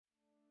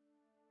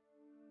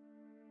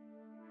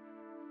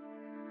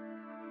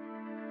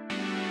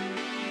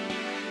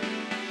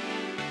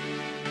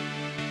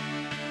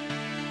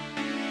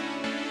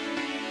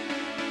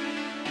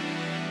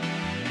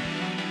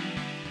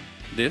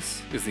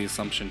This is the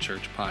Assumption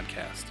Church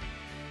podcast.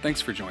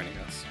 Thanks for joining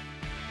us.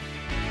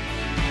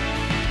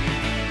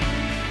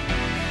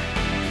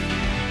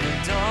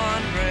 The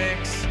dawn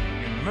breaks,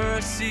 your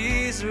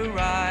mercies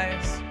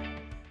arise.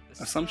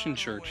 Assumption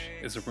Church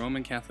is a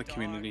Roman Catholic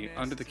community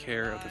under the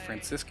care of the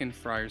Franciscan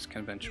Friars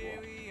Conventual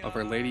of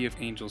Our Lady of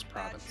Angels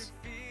Province.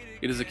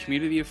 It is a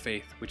community of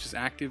faith which is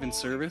active in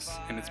service,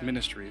 and its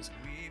ministries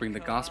bring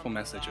the gospel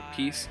message of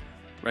peace,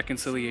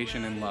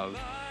 reconciliation, and love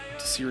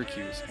to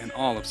Syracuse and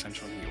all of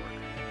central New York.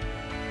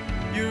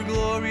 Your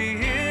glory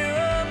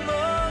here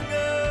among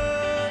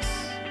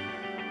us,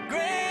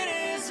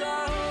 great is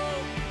our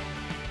hope.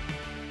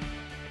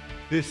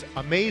 This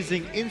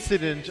amazing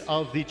incident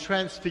of the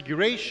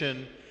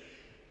Transfiguration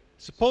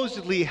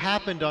supposedly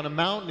happened on a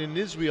mountain in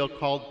Israel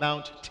called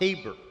Mount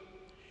Tabor.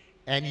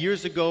 And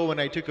years ago, when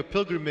I took a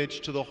pilgrimage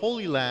to the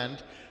Holy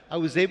Land, I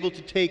was able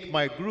to take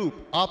my group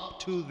up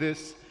to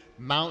this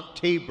Mount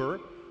Tabor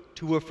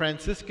to a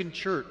Franciscan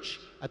church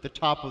at the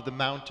top of the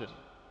mountain.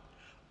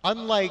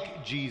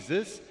 Unlike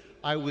Jesus,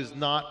 I was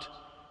not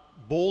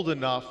bold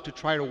enough to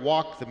try to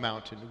walk the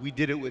mountain. We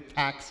did it with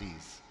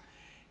taxis,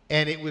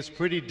 and it was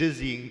pretty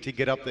dizzying to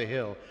get up the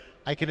hill.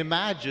 I can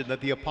imagine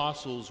that the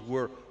apostles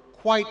were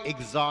quite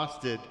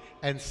exhausted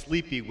and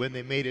sleepy when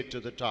they made it to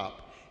the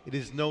top. It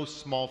is no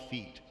small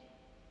feat.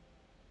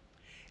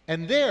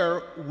 And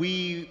there,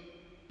 we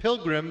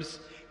pilgrims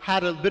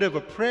had a bit of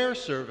a prayer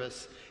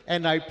service,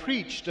 and I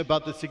preached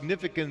about the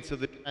significance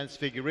of the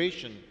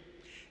Transfiguration.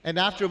 And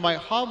after my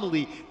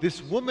homily,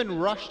 this woman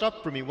rushed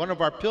up for me, one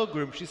of our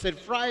pilgrims. She said,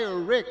 "Friar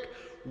Rick,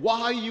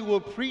 while you were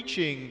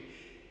preaching,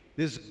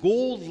 this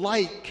gold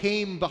light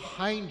came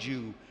behind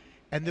you,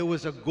 and there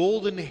was a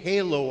golden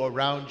halo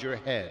around your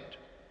head.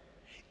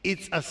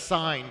 It's a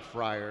sign,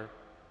 Friar."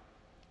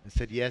 I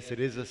said, "Yes, it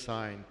is a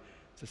sign.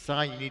 It's a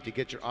sign you need to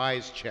get your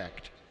eyes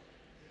checked."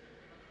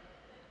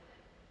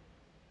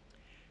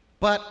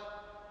 But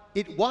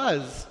it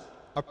was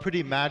a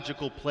pretty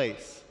magical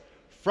place.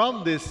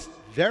 From this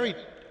very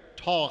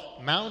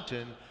tall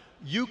mountain,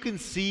 you can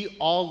see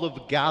all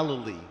of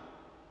Galilee.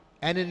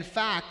 And in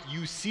fact,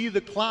 you see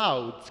the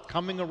clouds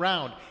coming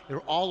around. They're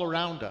all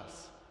around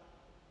us.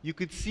 You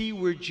could see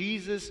where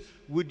Jesus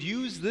would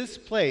use this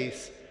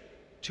place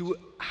to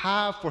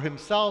have for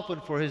himself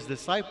and for his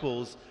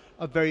disciples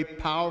a very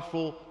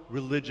powerful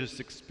religious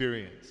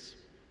experience.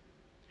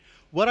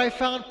 What I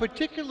found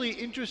particularly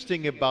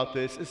interesting about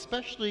this,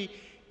 especially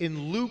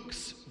in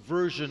Luke's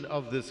version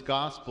of this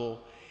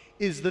gospel,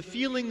 is the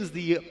feelings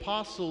the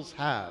apostles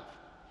have.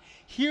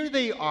 Here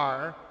they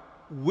are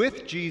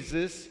with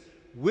Jesus,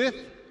 with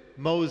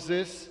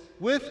Moses,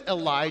 with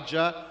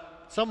Elijah,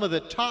 some of the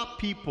top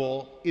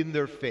people in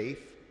their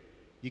faith.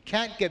 You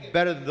can't get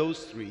better than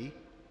those three.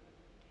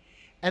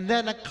 And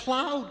then a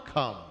cloud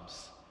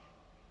comes,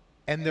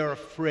 and they're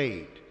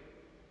afraid.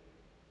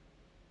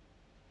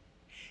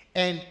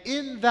 And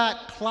in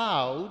that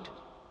cloud,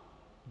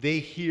 they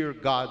hear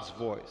God's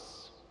voice.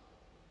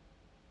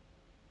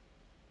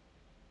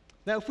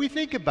 Now, if we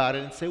think about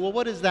it and say, well,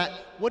 what is that?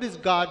 What is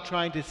God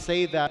trying to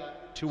say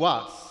that to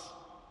us?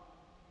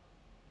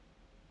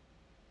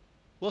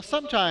 Well,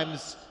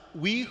 sometimes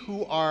we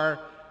who are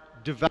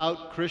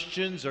devout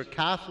Christians or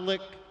Catholic,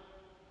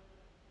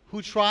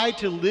 who try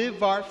to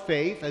live our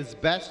faith as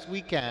best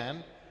we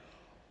can,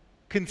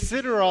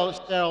 consider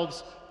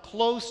ourselves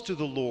close to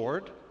the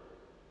Lord,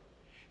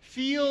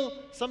 feel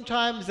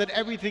sometimes that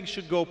everything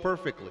should go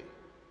perfectly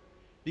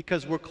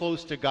because we're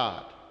close to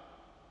God.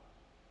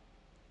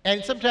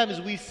 And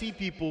sometimes we see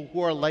people who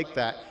are like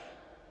that,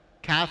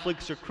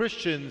 Catholics or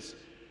Christians,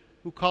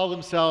 who call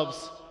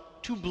themselves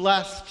too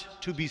blessed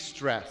to be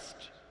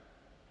stressed.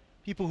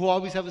 People who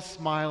always have a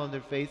smile on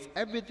their face.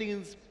 Everything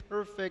is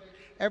perfect.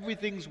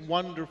 Everything's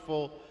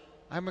wonderful.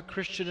 I'm a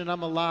Christian and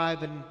I'm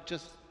alive, and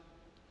just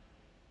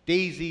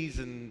daisies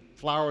and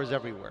flowers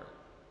everywhere.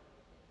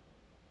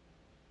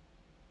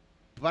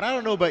 But I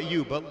don't know about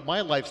you, but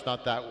my life's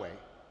not that way.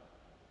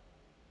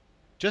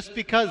 Just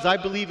because I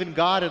believe in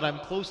God and I'm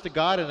close to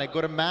God and I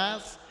go to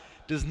Mass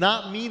does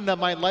not mean that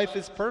my life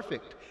is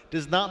perfect.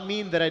 Does not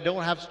mean that I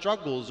don't have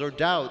struggles or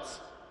doubts.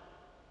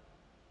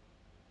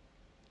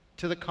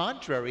 To the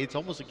contrary, it's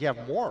almost like you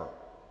have more.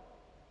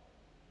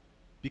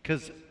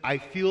 Because I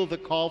feel the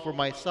call for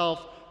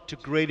myself to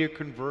greater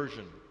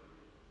conversion.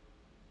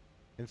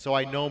 And so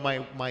I know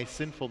my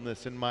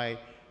sinfulness and my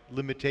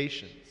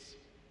limitations.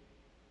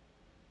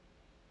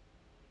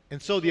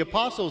 And so the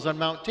apostles on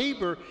Mount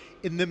Tabor,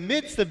 in the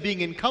midst of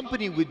being in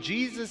company with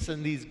Jesus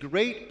and these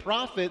great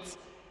prophets,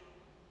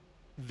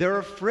 they're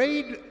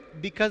afraid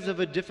because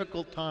of a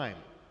difficult time.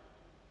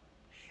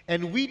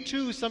 And we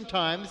too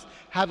sometimes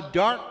have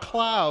dark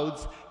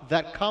clouds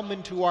that come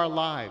into our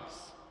lives.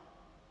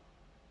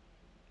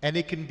 And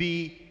it can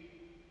be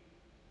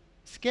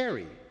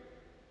scary.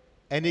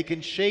 And it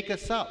can shake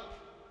us up.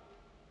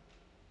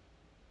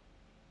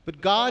 But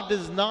God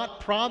does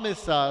not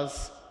promise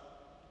us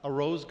a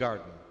rose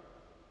garden.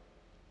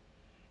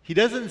 He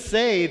doesn't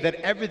say that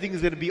everything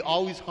is going to be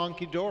always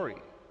honky-dory.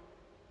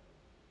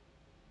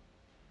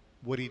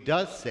 What he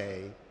does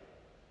say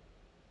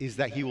is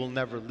that he will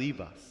never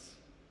leave us.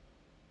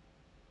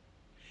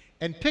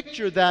 And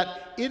picture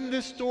that in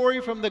this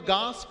story from the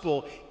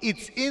gospel,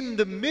 it's in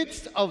the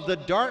midst of the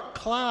dark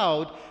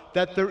cloud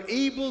that they're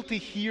able to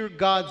hear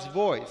God's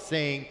voice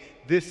saying,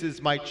 "This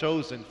is my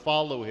chosen,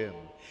 follow him."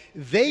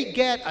 They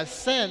get a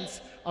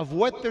sense of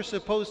what they're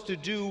supposed to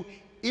do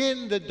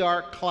in the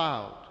dark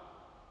cloud.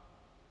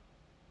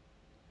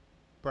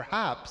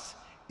 Perhaps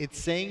it's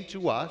saying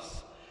to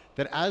us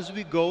that as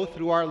we go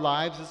through our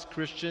lives as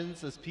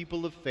Christians, as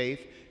people of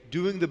faith,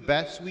 doing the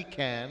best we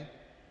can,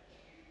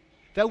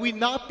 that we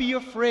not be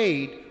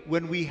afraid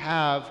when we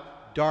have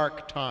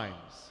dark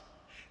times,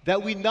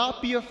 that we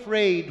not be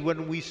afraid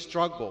when we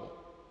struggle,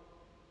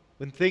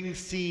 when things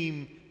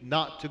seem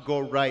not to go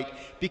right,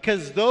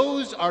 because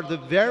those are the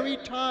very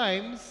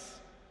times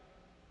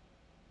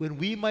when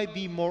we might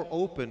be more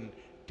open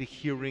to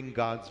hearing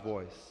God's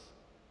voice.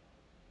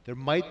 There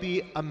might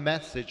be a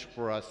message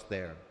for us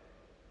there.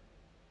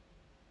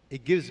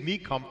 It gives me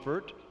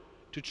comfort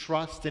to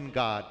trust in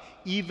God,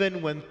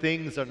 even when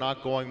things are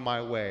not going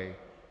my way.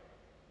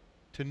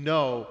 To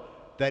know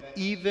that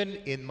even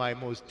in my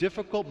most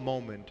difficult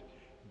moment,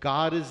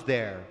 God is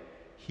there.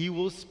 He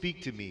will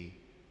speak to me.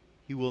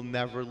 He will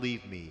never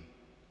leave me.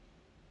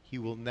 He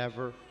will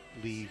never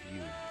leave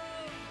you.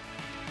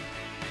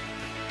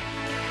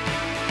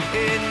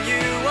 In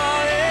you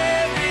our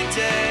every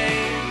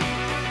day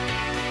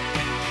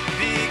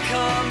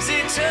becomes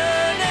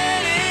eternity.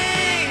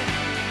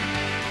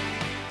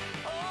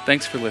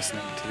 Thanks for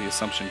listening to the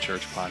Assumption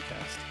Church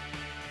podcast.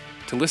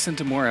 To listen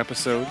to more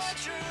episodes,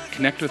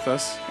 connect with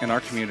us in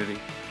our community,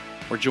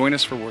 or join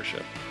us for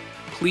worship,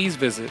 please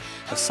visit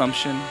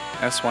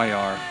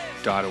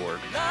AssumptionSYR.org.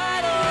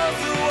 Light